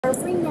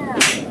free now.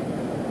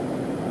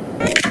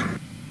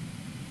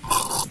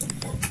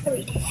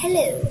 Alright,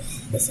 hello.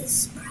 This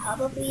is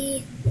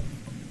probably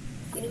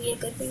gonna be a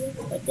good video,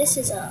 but this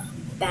is a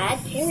bad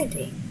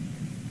parenting.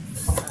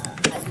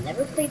 I've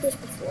never played this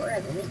before.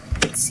 I've only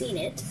seen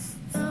it,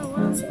 so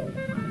I'm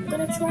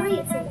gonna try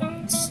it for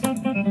once.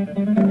 Bad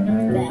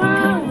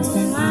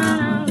parenting.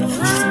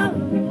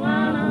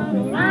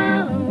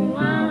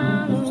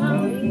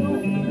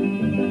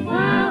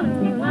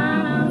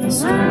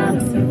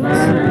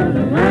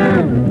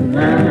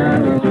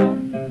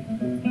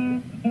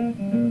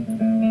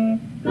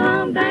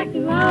 Come back to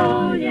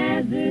old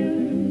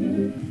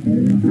Yazoo.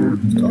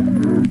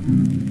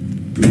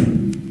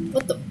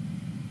 What the?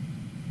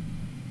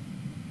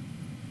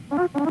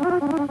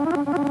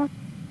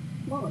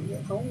 Mom,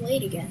 you're home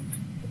late again.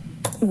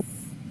 Come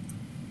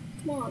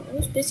on, I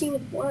was busy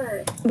with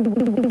work.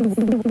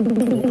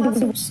 Can you have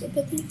some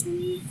sympathy for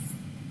me?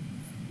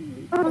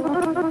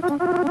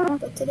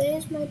 But today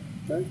is my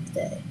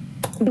birthday.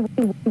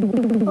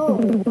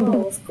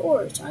 Oh, of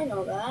course, I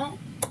know that.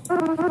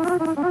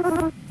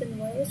 Then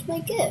where is my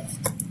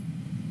gift?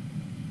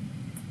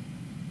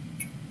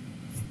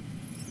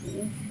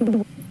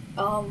 Have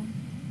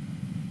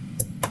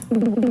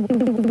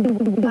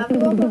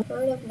you ever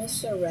heard of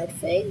Mr.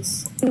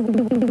 Redface?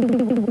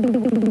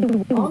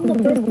 On the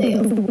birthday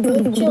of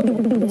good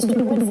children, Mr.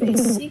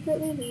 Redface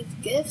secretly leaves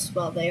gifts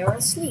while they are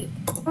asleep.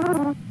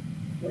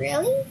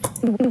 Really?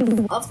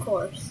 Of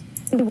course.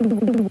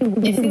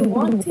 If you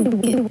want to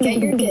get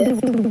your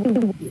gift,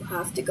 you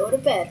have to go to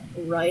bed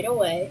right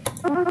away.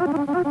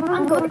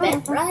 I'm going to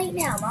bed right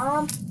now,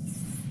 Mom.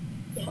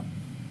 Yeah.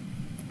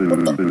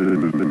 What the?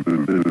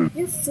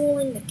 You're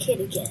fooling the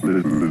kid again. How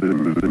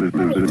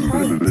many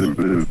times did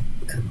you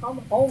come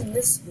home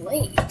this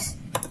late? I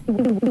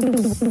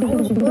was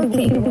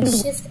working and my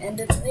shift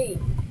ended late.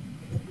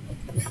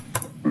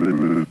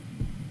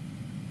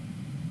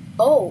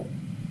 Oh.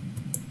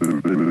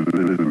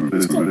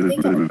 You still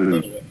think I'm an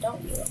idiot,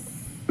 don't you?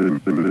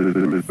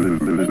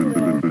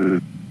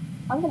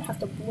 I'm gonna have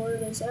to blur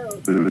this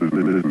out.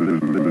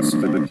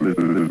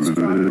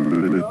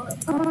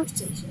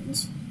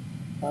 Conversations.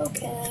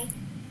 Okay.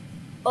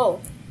 Oh.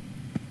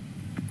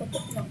 What the?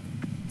 No.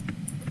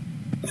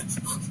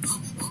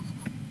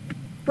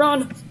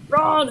 Run!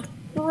 Run!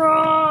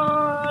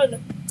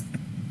 Run!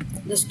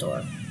 This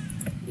door.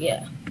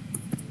 Yeah.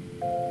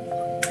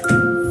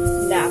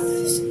 Nap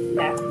music.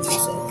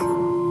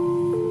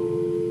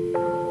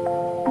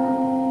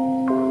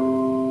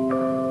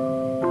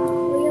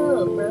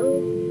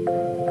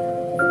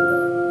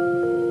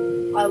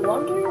 I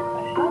wonder,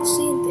 I have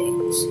seen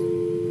things,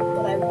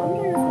 but I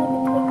wonder if I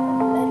can take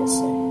my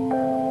medicine.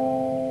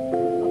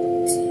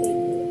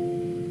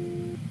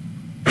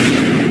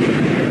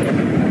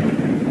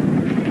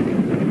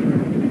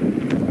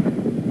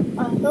 I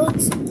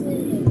heard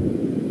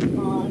something.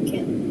 Oh, I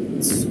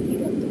can't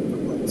speed up the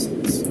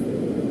process.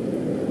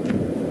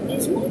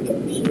 Is my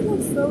computer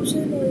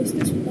frozen or is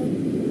this one?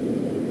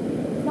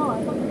 No,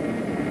 I don't.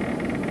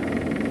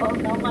 Oh,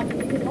 no, my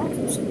computer's not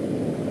frozen.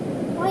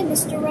 Hi,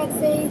 Mr.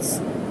 Redface.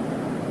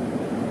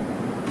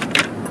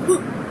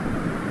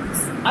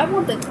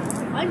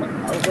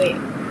 Oh wait.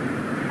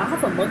 I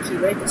have a monkey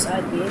right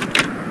beside me.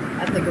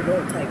 I think it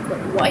won't type, but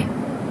what?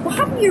 What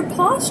happened to your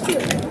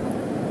posture?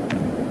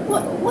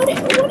 What did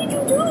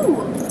you do?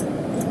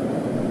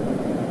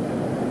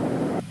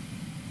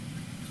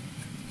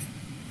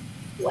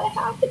 What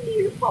happened to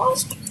your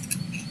posture?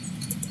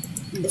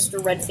 Mr.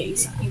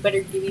 Redface, you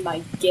better give me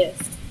my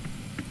gift.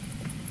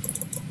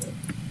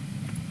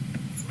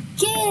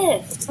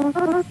 Gift!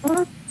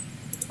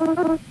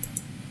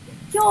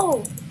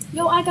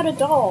 Yo, I got a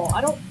doll.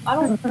 I don't.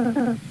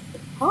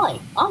 Hi,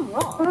 I'm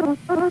Ron.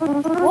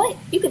 What?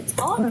 You can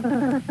talk?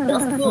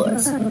 Of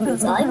course,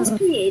 because I was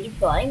created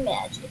by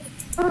magic.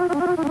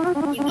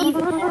 You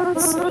even have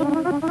the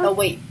same. Oh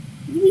wait,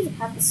 you even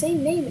have the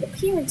same name and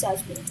appearance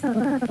as me.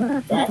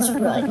 That's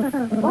right.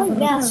 My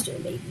master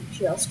made me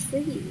just for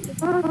you.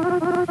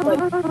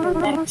 But your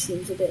neck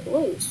seems a bit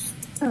loose.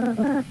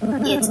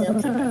 It's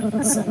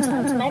okay.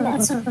 Sometimes my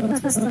master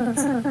makes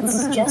mistakes. This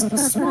is just a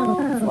small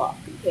flaw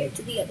compared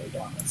to the other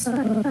dolls.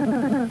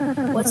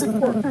 What's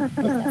important is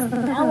that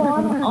from now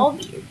on, I'll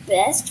be your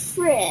best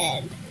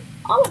friend.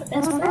 I want a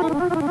best friend?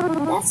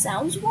 That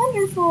sounds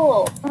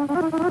wonderful.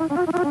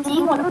 Do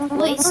you want to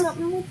play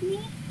something with me?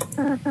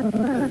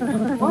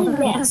 My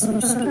master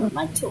stored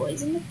my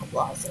toys in the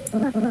closet.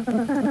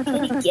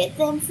 Can you get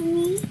them for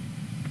me?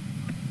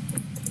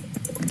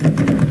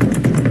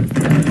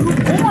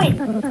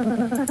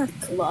 The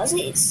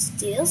closet is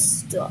still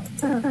stuck.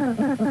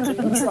 Can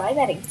you try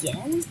that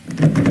again?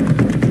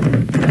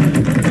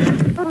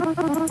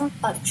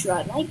 I've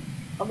tried my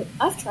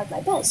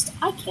best.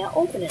 I can't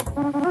open it. Do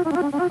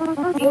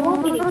you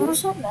want me to do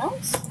something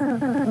else?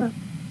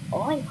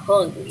 Oh, I'm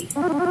hungry.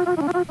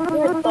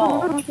 You're a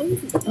dog. Can you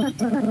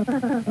eat?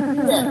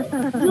 No,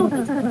 you'll be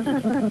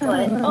eating,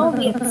 but I'll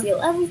be able to feel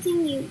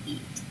everything you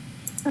eat.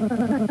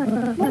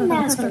 My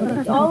master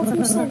linked all of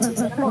your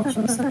senses and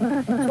emotions, so I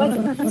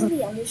can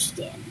easily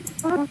understand you.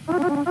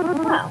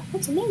 Wow,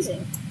 That's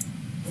amazing.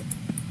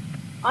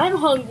 I'm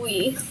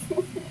hungry.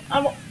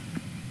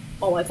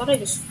 Oh, I thought I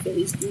just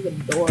phased through the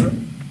door.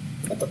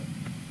 What the?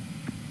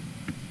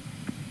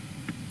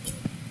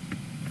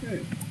 I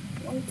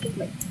want to take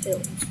my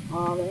pills.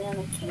 Oh man,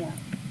 I can't.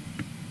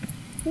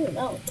 Who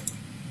knows?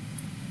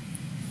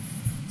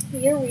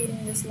 You're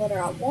reading this letter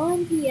at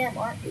 1 p.m.,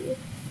 aren't you?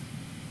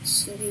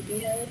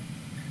 Sleepyhead.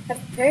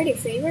 I've prepared your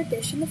favorite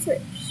dish in the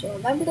fridge, so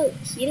remember to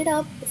heat it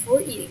up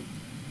before eating.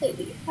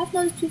 Lately, I've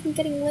noticed you've been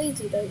getting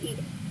lazy about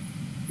eating.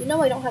 You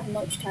know I don't have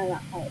much time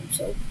at home,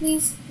 so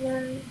please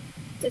learn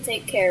to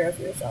take care of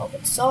yourself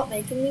and stop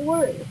making me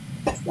worry.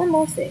 One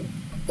more thing.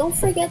 Don't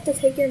forget to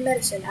take your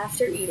medicine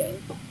after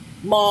eating.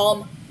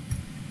 Mom!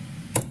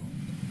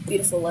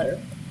 Beautiful letter.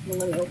 Now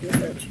let me open the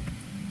fridge.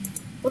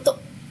 What the?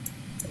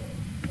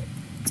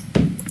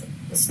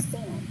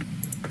 Stand.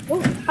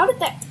 Whoa, how did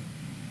that?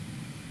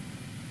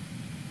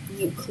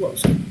 You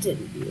closed it,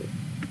 didn't you?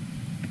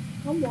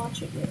 I'm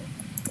watching you.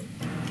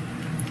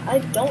 I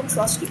don't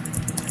trust you.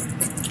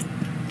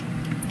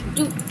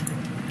 Dude.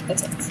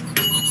 That's it.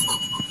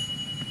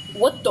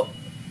 What the?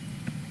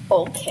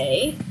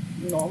 Okay.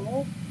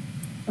 Normal.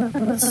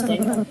 Is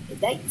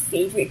that your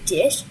favorite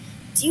dish?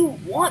 Do you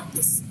want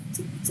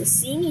to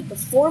see me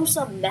perform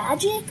some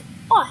magic?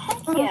 Oh,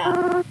 heck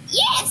yeah.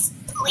 Yes,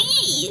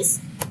 please.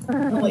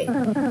 Oh, wait.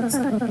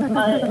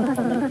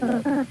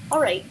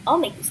 Alright, I'll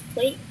make this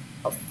plate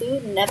of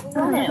food never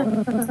run out.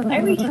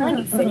 Every time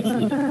you finish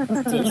eating,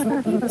 the dish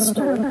will be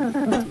restored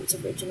to its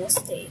original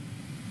state.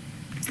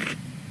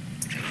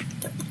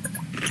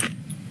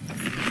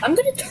 I'm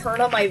gonna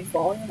turn on my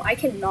volume. I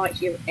cannot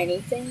hear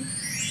anything.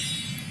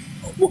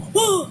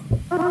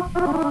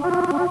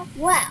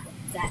 Wow,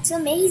 that's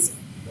amazing.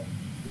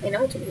 I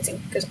know it's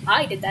amazing, because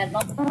I did that,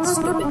 not the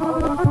stupid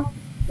one.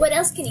 What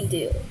else can he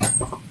do?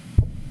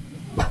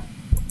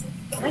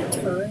 Can I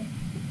turn?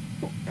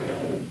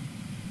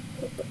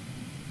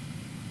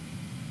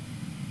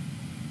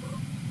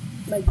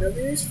 My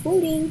brother is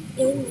floating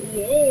in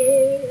the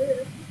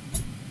air.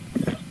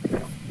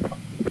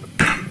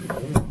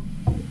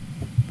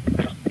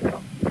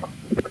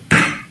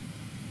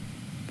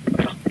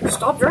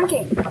 Stop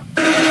drinking.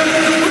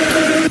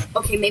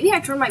 Okay, maybe I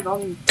turn my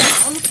volume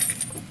down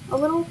a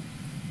little.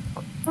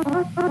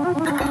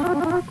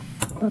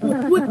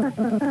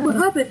 What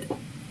happened?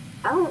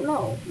 I don't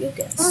know. You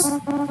guess.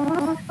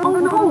 Oh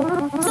no!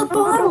 The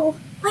bottle!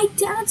 My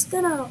dad's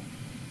gonna...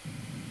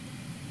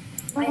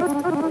 I have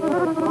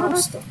to watch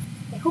stuff.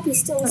 I hope he's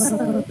still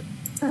asleep.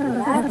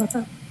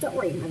 Dad? Don't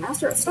worry, my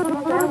master is still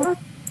my dad.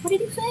 What did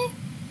you say?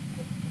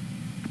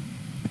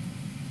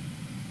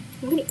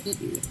 I'm gonna eat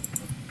you.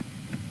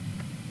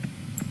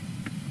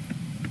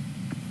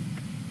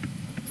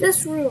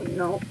 This room,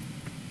 no.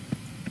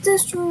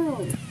 This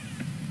room.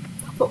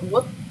 But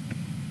what?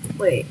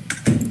 Wait.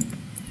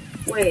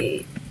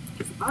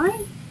 If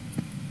I?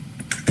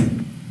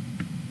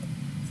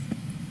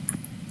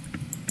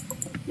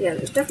 Yeah,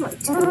 there's definitely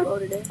two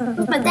loaded in.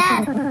 Who's my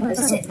dad?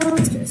 That's it.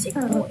 Mr.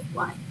 Secret Boy.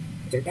 Why?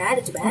 Your dad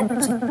is a bad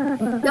person.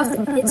 You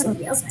have to hit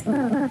somebody else.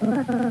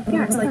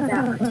 Parents like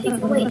that are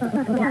taken away from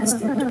the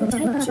master to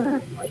protect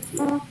children like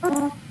you.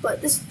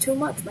 But this is too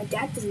much. My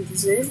dad doesn't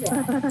deserve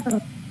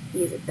that.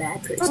 He is a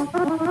bad person.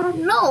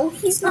 No,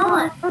 he's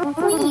not.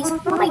 Please,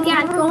 let my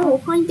dad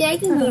go. I'm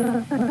begging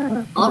you.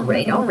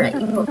 Alright,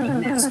 but my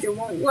master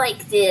won't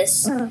like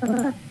this.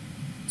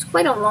 It's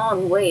quite a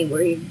long way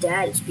where your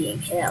dad is being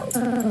held.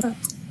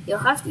 You'll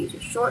have to use a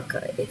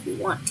shortcut if you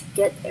want to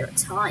get there in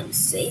time to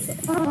save him.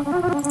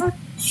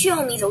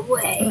 Show me the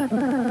way.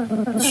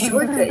 The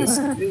shortcut is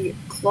through your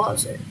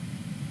closet.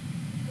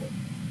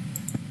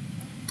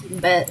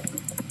 Bet.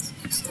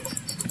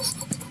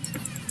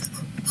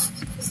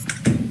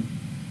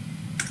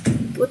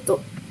 What the?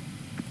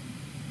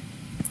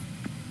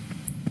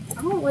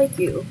 I don't like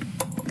you.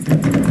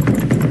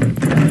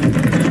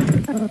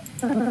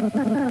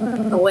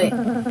 Oh wait,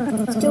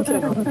 still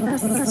can't open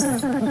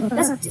that.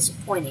 That's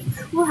disappointing.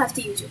 We'll have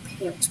to use your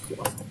parents'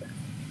 closet then.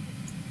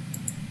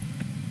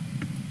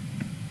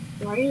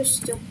 Why are you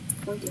still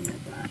pointing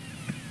at that?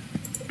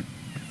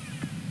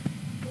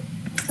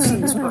 See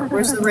this part.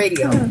 Where's the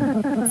radio?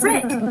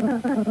 Frick!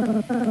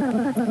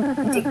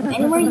 Take it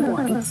anywhere you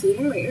want,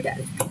 including where your dad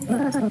is being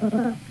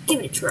held. Give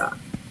it a try.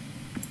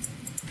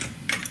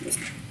 There's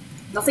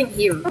nothing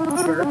here,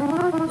 sure.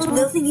 There's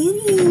nothing in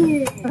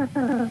here.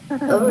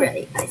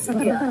 Alright, I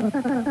forgot.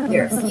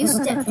 There are a few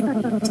steps you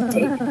need to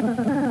take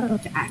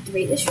to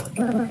activate the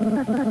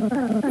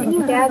shortcut. Bring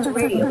your dad's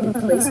radio and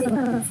place it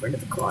in front of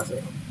the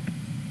closet.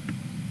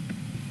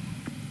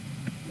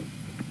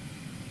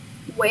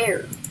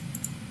 Where?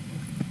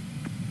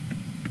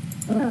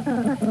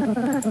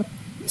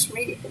 This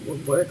radio will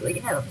work like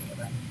an elevator,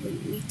 but we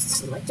need to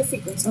select a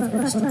frequency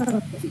first.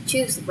 If you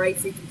choose the right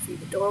frequency,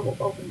 the door will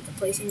open to the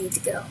place you need to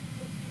go.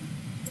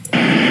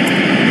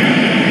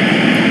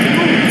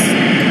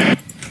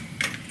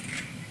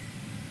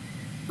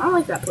 I don't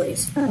like that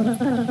place.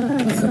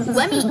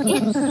 Let me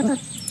in!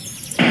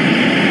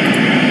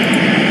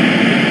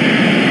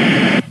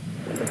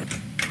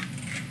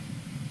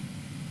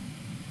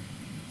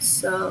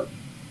 So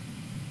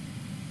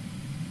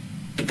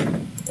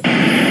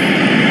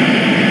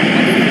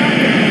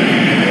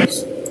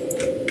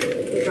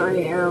I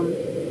am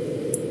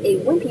a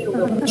wimpy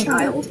little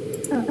child.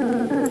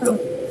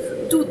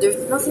 Dude,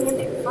 there's nothing in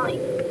there. Fine.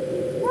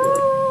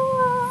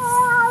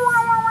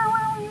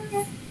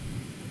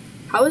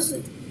 How is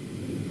it?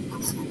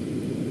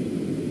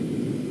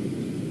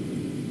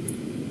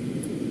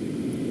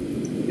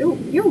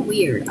 You're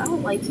weird. I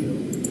don't like you.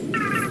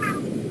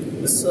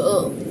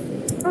 So,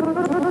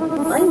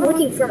 I'm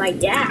looking for my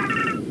dad.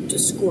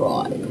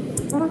 Describe.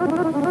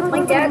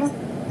 My dad's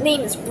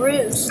name is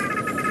Bruce.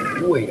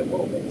 Wait a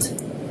moment.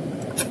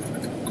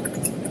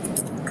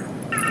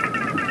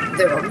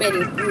 There are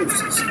many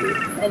Bruces here.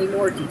 Any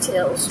more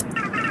details?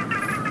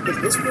 Is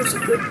this Bruce a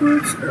good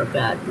Bruce or a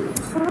bad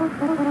Bruce?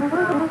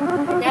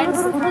 My dad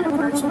is the kind of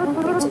person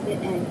who gets a bit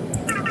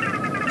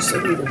angry. So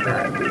he's a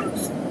bad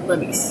Bruce. Let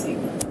me see.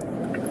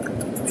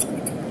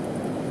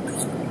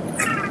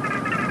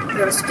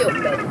 There are still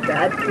many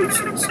bad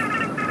Bruces.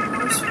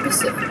 More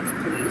specifics,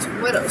 please.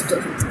 What else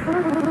does he do?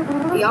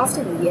 He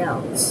often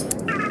yells.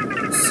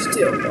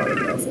 Still not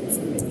enough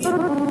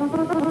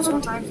information.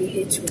 Sometimes he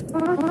hits me.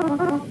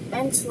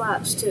 And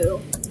slaps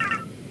too.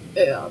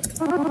 Yeah.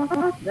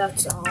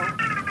 That's all.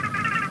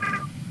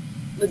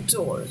 The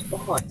door is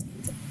behind me.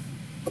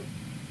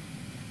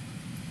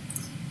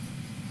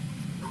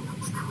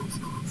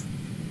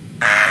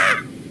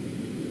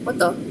 What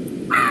the?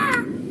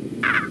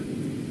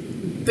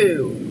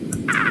 Boo.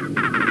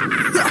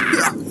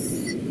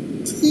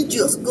 He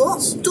just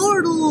got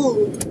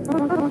startled.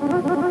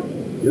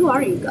 Who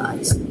are you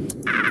guys?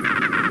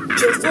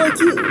 Just like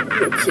you,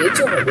 we're kids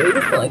on our way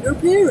to find our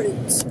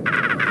parents.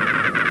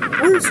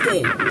 We're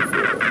staying here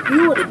for it. You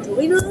want to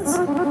join us?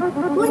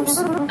 Oops.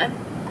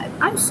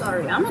 I'm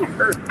sorry, I'm in a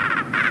hurry.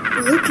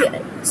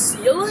 Okay,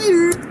 see you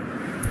later.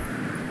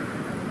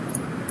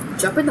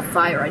 Jump in the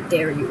fire, I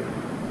dare you.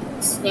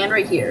 Stand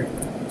right here.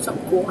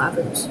 Something cool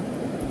happens.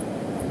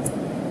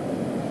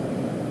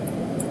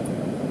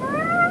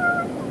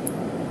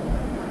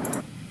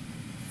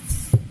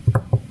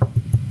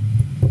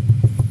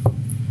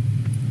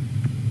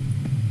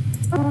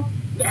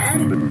 Dad?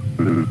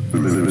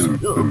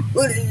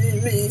 What is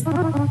it, me?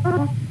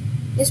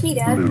 It's me,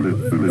 Dad.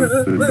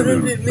 What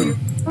is it, me?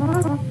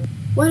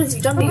 What has he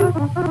done to you?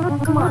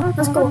 Come on,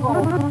 let's go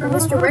home, or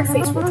Mr.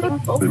 Redface will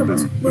take both of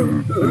us.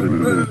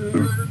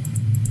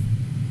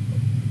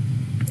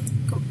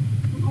 Come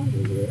on,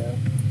 you weirdo.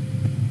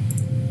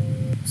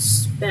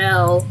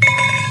 Spell.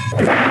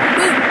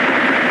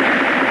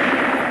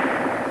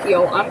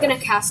 Yo, I'm gonna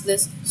cast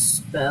this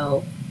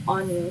spell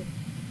on you.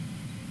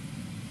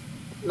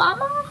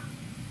 Mama?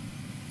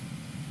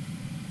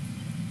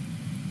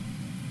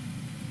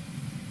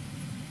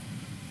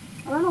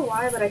 I don't know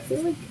why, but I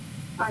feel like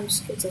I'm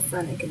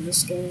schizophrenic in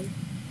this game.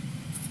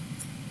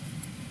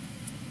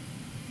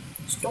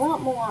 Stop,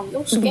 Mom,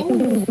 you're scaring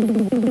me.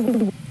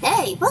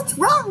 Hey, what's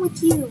wrong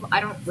with you? I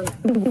don't remember.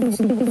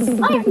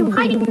 Why are you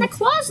hiding in the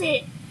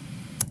closet?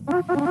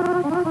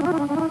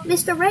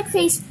 Mr.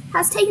 Redface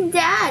has taken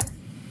Dad.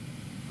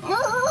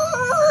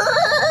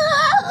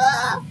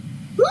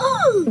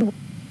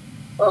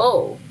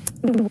 Oh.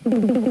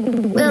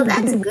 Well,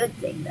 that's a good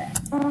thing then.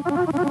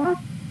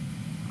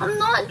 I'm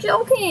not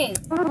joking.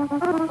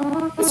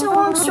 It's a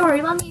long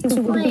story. Let me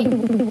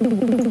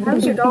explain.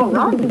 How's your doll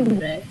rocking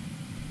today?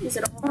 Is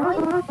it alright?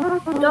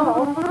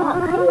 Doll? Mom,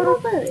 how do you know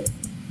about it?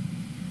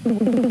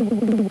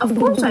 Of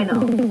course I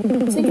know.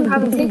 Since you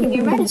haven't taken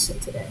your medicine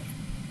today.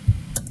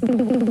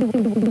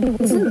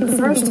 This isn't the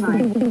first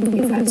time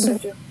you've had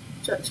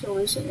such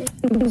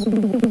hallucinations.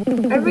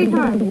 Every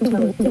time you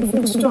tell a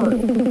different story,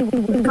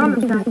 what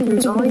comes back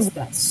there's always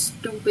that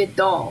stupid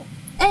doll.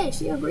 Hey,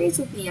 she agrees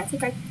with me. I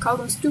think I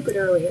called him stupid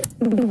earlier.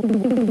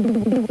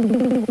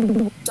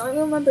 Don't you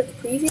remember the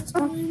previous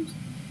times?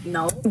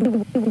 No.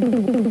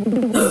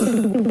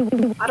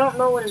 I don't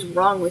know what is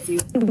wrong with you.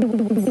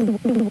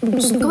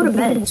 Just go to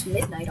bed. It's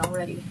midnight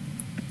already.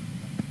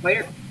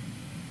 Wait.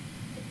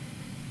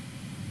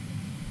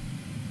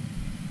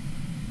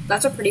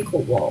 That's a pretty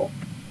cool wall.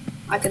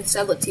 I can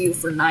sell it to you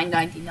for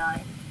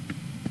 $9.99.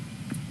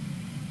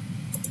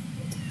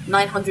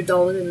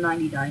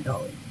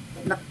 $999.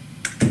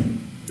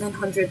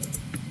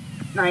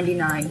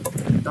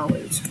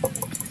 $999.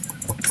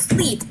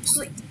 Sleep.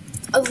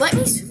 Let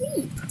me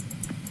sleep.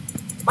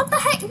 What the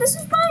heck? This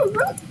is my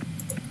room.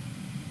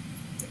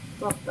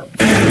 What the?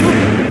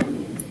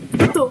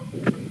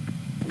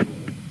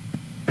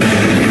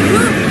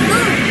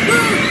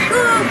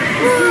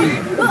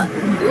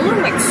 You look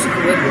like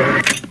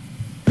Squidward.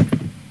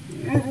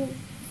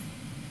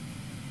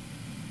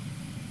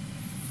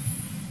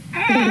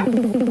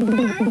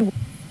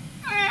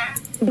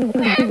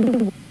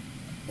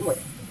 Wait,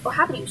 what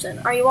happened to you, son?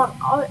 Are you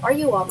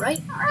all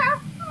right?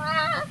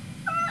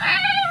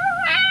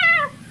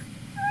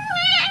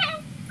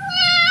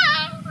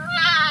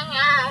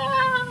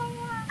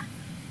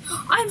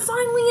 I'm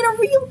finally in a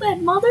real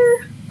bed,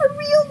 Mother! A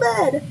real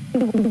bed!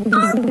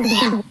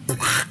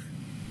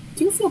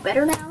 Do you feel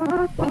better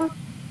now?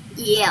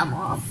 Yeah,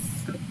 Mom.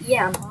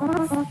 Yeah,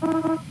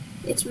 Mom.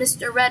 It's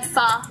Mr.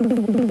 Redfa.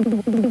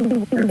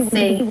 Or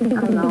Faye, I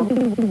don't know.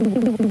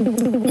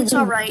 It's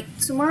alright.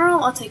 Tomorrow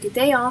I'll take a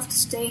day off to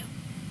stay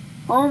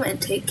home and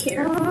take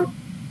care of you.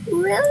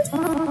 Really?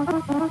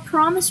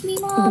 Promise me,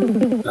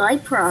 Mom? I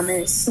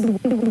promise.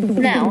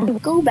 Now,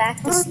 go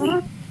back to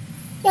sleep.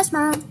 Yes,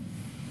 Mom.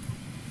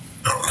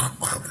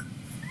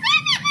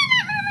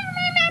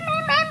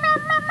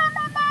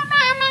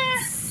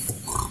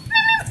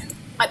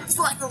 I'm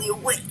finally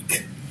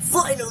awake.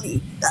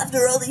 Finally,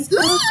 after all these...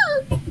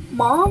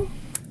 Mom?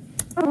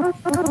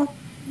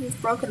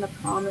 You've broken the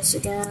promise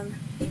again.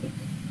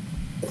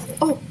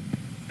 Oh,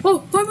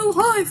 I'm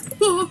alive!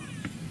 Oh,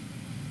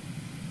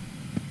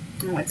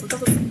 I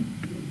forgot the...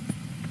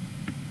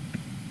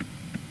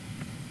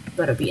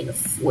 Better be in the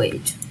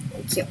fridge.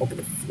 I can't open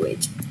the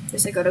fridge.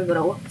 Guess I gotta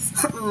go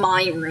to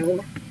my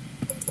room.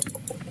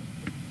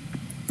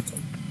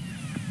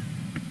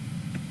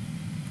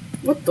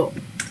 What the?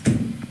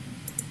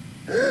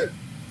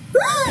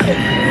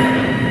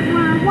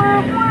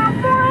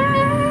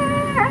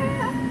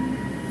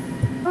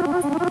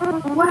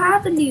 What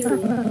happened to you?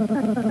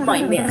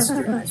 My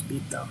master has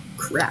beat the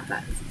crap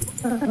out of you.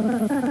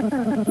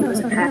 He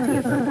wasn't happy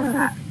about what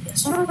happened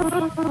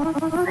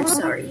yesterday. I'm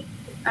sorry.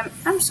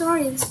 I'm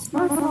sorry, it's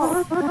my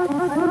fault. By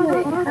the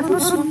way, have you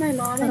seen my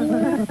mom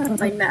anywhere?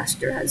 My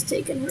master has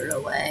taken her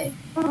away.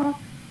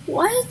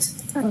 What?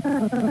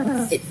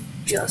 It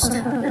just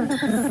happened.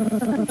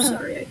 I'm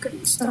sorry, I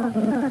couldn't stop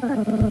it. You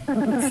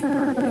should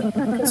hurry,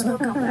 because he'll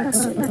come back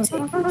soon to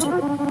take you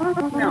too.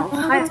 No,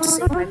 I have to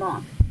save my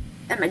mom.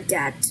 And my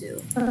dad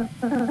too.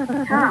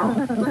 How?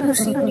 Want to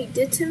see what he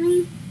did to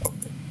me?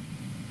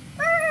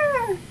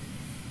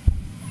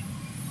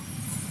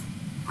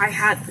 I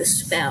had the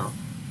spell.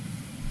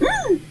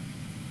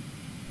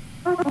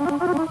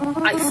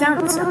 I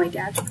found this at my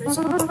dad's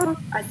prison.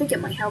 I think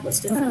it might help us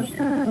defeat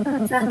him.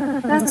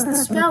 That's the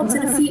spell to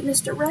defeat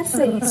Mr.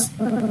 Redface.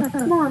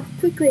 Come on,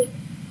 quickly.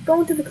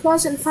 Go into the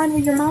closet and find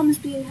where your mom is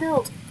being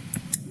held.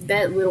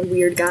 Bet, little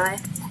weird guy.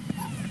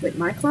 Wait,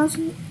 my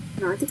closet?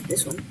 No, I think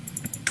this one.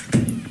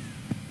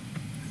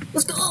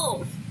 Let's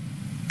go!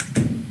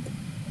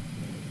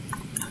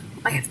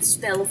 I have the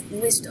spell of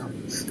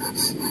wisdom.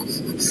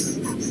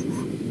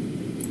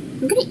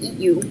 I'm gonna eat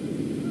you.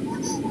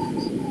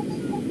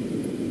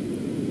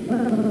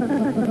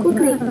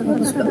 Quickly,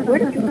 where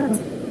did you go?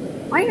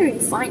 Why are you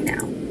fine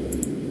now?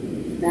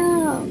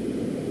 No.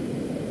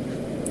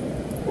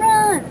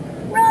 Run!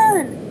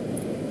 Run!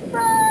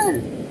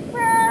 Run!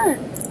 Run!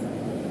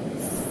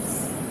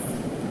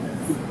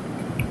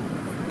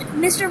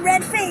 Mr.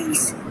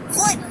 Redface!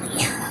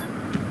 Finally!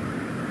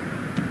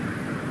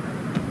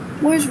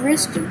 Where's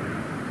Mr.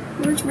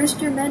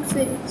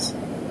 Redface?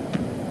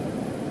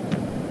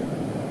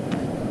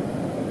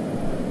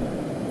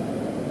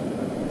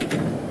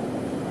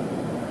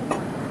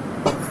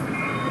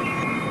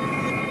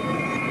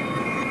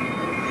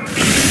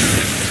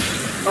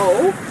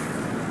 Oh?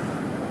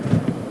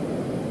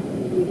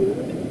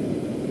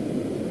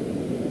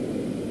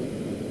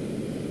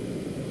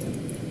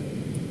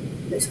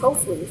 This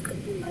hopefully is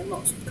going to be my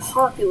most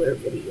popular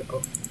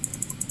video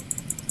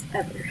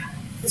ever.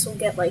 This will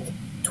get like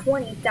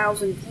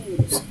 20,000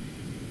 views.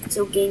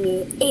 So gain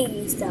me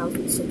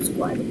 80,000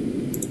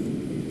 subscribers.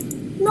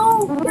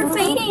 No, you're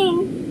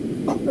fading!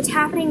 What's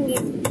happening?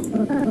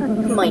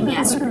 My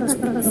master is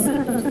being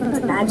defeated.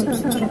 The magic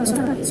he cast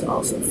on me is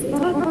also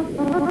fading.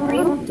 Are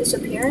you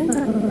disappearing?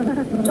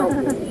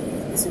 Don't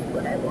believe this is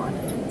what I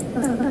wanted.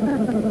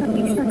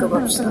 You should go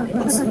outside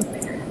and see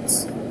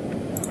parents.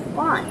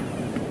 Why?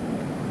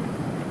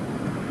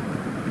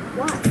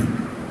 Why?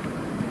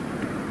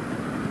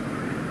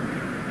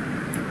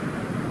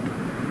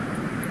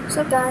 What's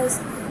up, guys?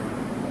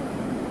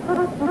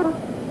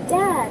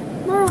 Dad,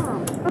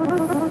 Mom!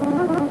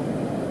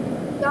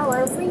 Y'all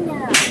are free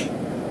now.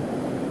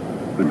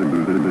 We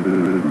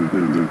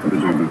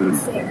haven't been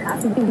fair,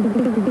 have we?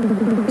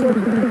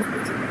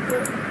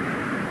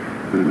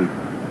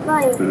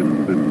 Right. Another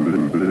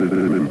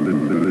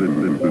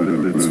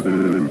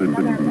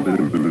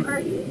man,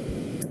 aren't you?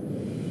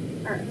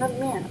 Or another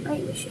man, aren't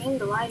you ashamed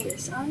to lie to your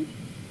son?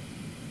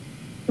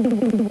 You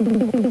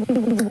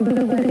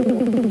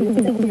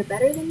think you're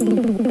better than me?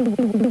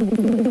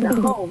 At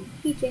home,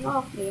 teaching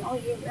off me all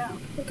year round.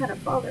 What kind of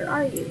father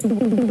are you?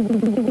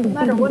 No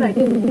matter what I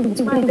do,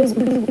 it's my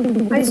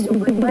business. I still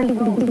bring money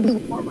home to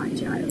support my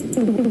child.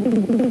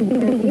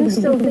 And you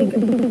still think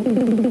of me.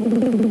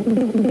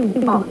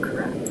 Oh,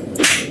 crap.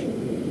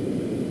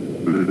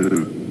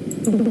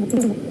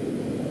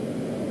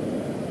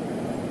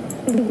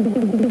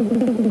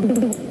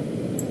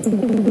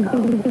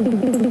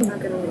 I'm not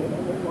gonna leave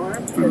anymore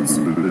because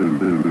I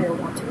don't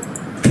want to.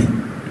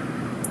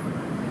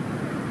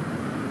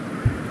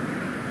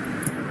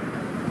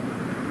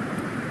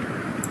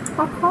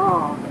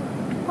 Papa,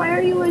 why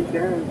are you a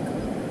jerk?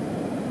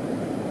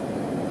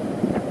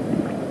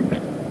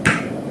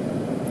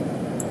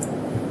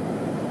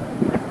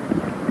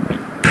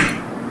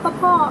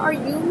 Papa, are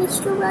you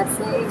Mr.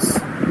 Redface?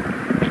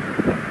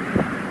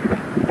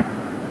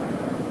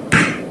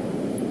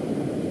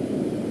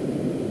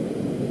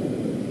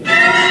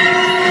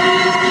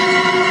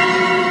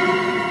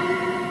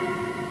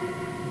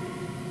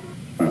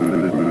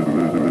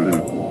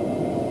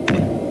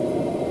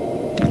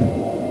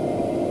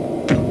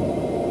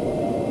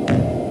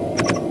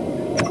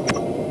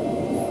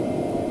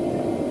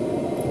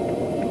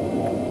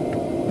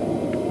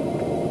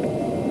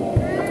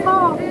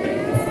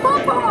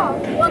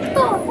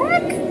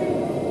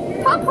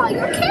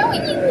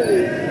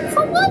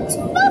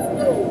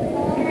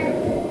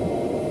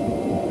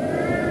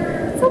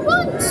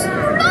 Yes! You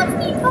love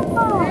me, Papa!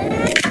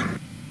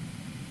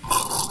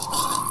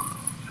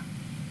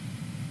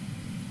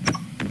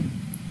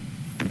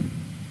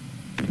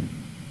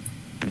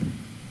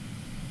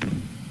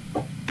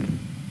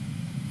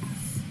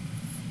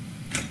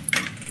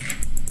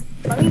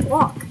 Let me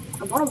walk.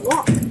 I want to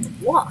walk.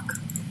 Walk.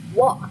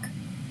 Walk.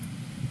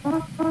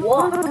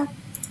 Walk.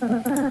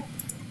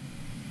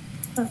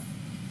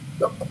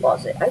 The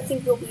closet. I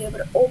think we'll be able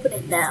to open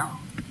it now.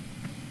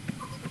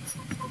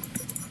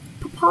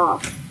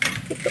 Papa.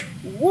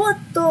 What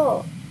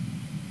the?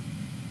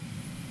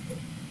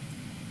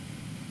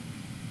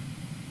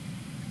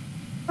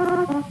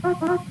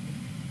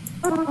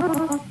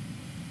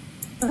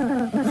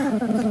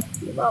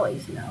 You've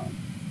always known.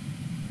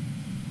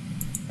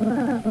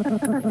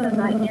 Because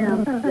I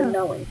am the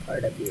knowing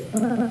part of you.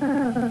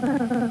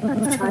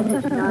 I've tried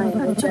to deny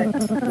and reject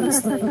these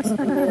things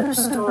and made up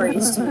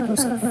stories to make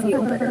yourself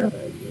feel better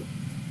about you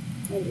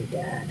and your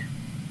dad.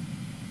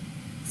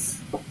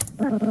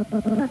 I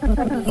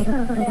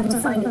have to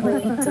find a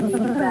way to lead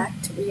you back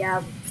to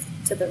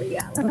the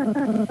reality.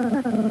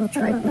 I've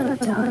tried many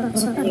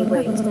times, any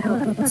ways to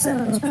help you accept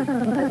this truth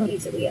as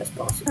easily as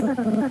possible.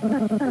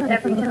 And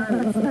every time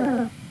I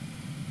fail,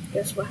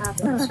 guess what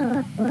happens?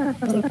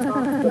 Tick-tock,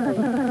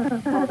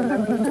 all the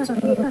memories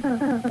disappear.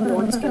 You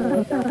once again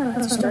wake up at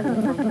the starting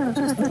point, which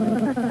is the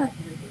moment that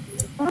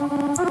how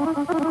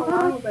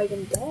long have I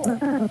been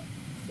dead?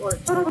 4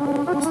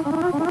 decades.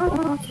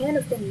 It can't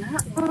have been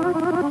that long.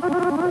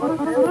 What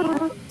really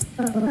happened?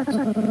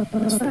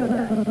 Let's find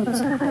out. He's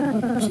hiding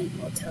in the cheap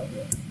motel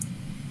room.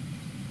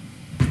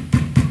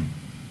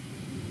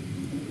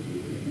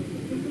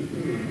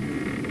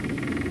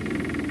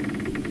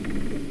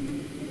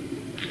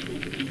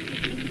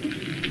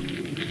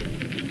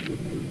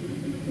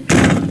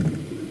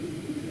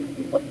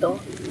 What the?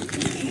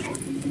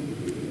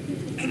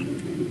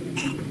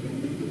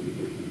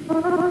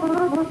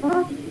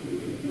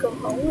 Go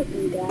home with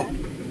me, Dad.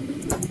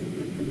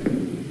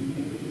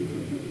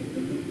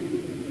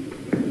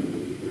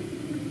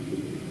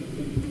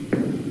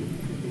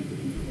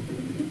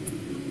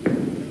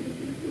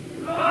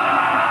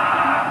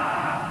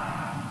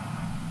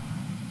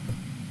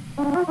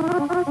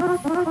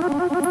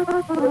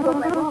 What about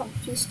my mom?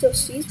 She still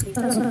sees me,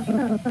 doesn't she?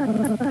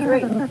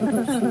 Great,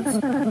 because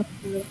she's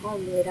only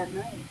home late at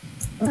night.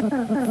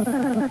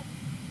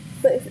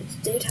 But if it's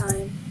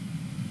daytime...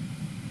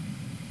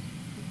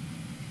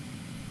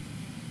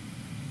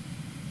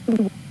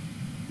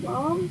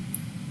 Mom?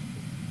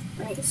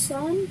 My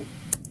son?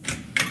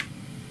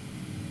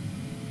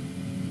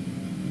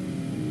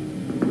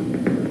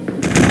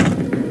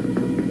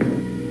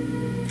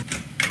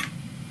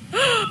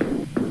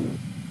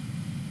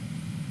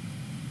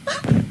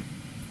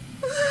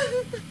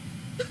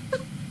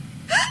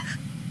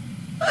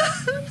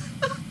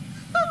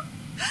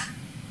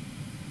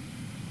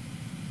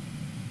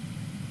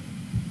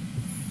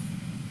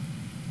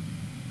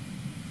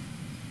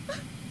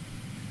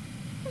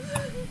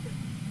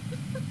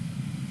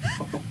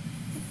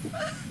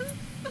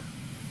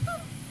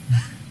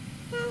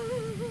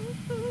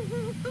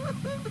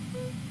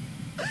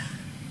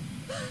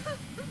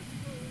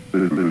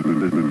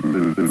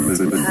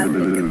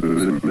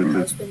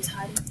 Husband's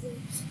hiding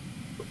place.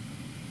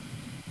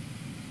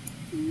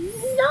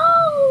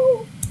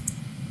 No!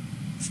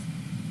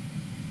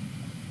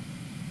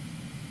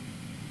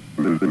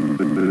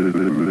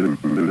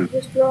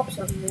 Just drop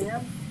something,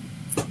 man.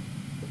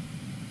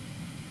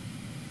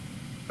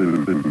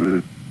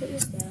 What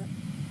is that?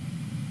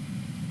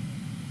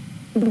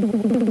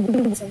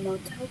 It's a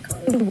motel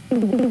card. I'm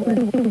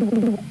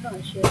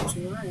not sure it's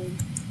mine.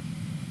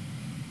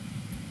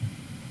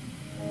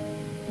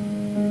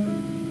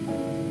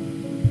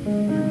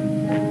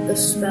 The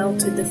spell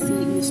to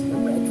defeat Mr.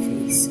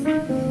 Redface.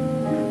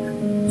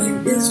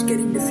 He is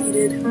getting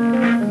defeated.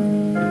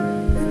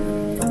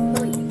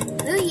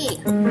 Louie!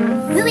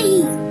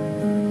 Louie!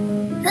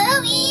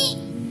 Louie!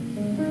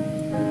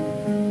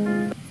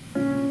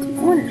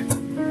 Come on.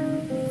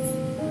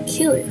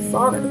 Kill your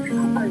father.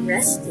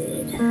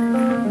 Arrested.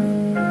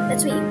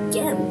 That's what you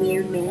get,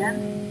 weird man.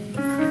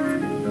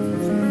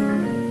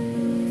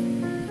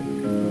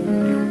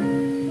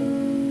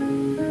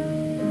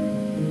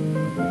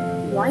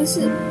 Why is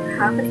it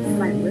happening in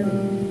my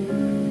room?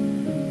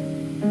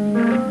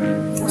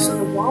 So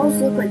the walls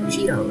look like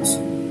Cheetos.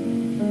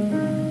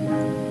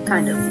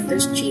 Kind of.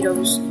 There's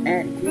Cheetos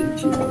and green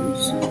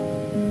Cheetos.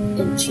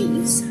 And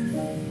cheese.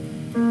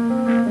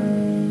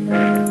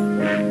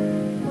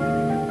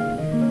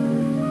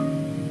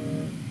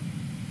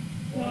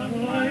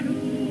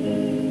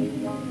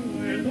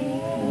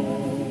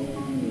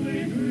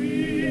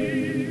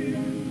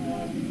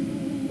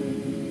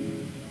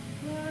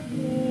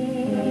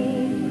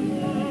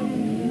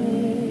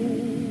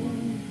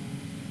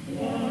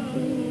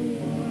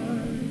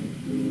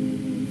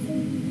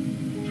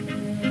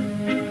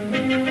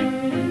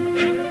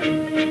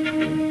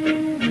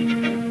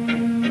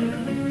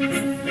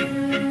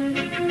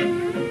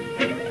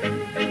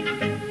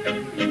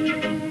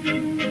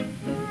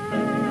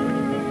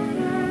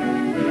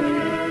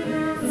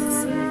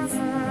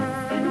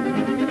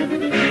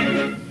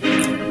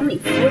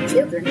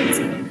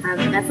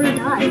 have ever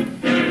died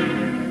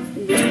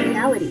in this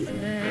reality.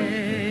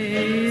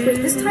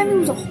 Wait, this time it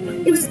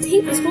was a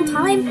tape this whole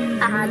time?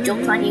 Haha,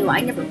 joke's on you,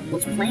 I never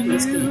was playing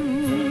this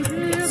game.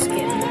 Okay,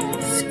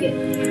 skip,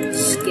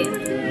 skip,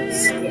 skip,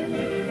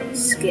 skip,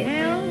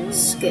 skip,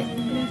 skip,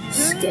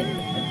 skip,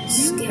 skip,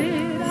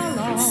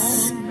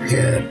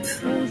 skip.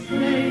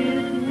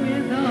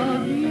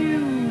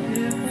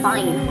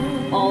 Fine,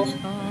 I'll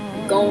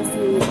go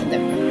through the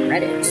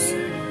credits.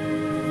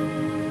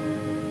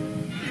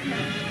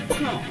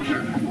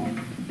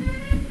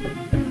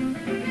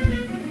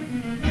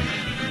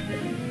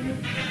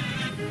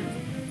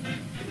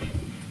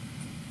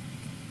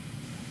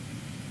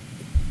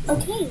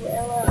 Okay,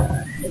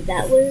 well,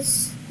 that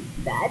was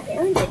Bad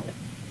Parenting.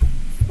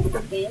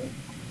 Good game.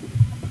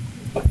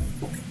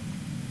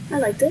 I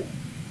liked it.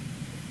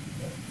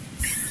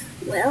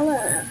 Well,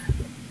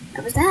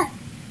 that was that.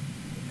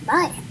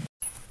 Bye.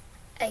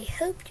 I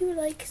hope you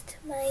liked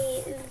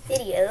my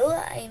video.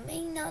 I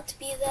may not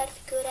be that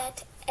good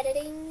at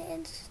editing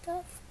and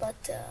stuff,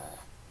 but,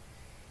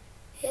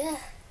 yeah.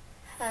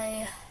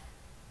 I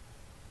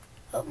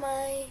hope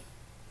my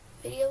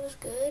video was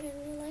good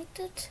and you liked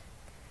it.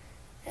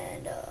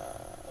 And,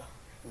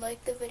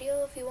 like the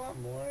video if you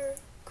want more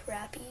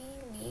crappy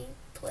me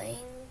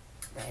playing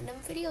random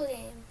video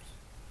games.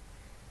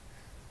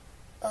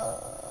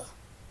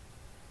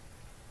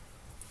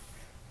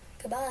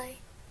 Goodbye.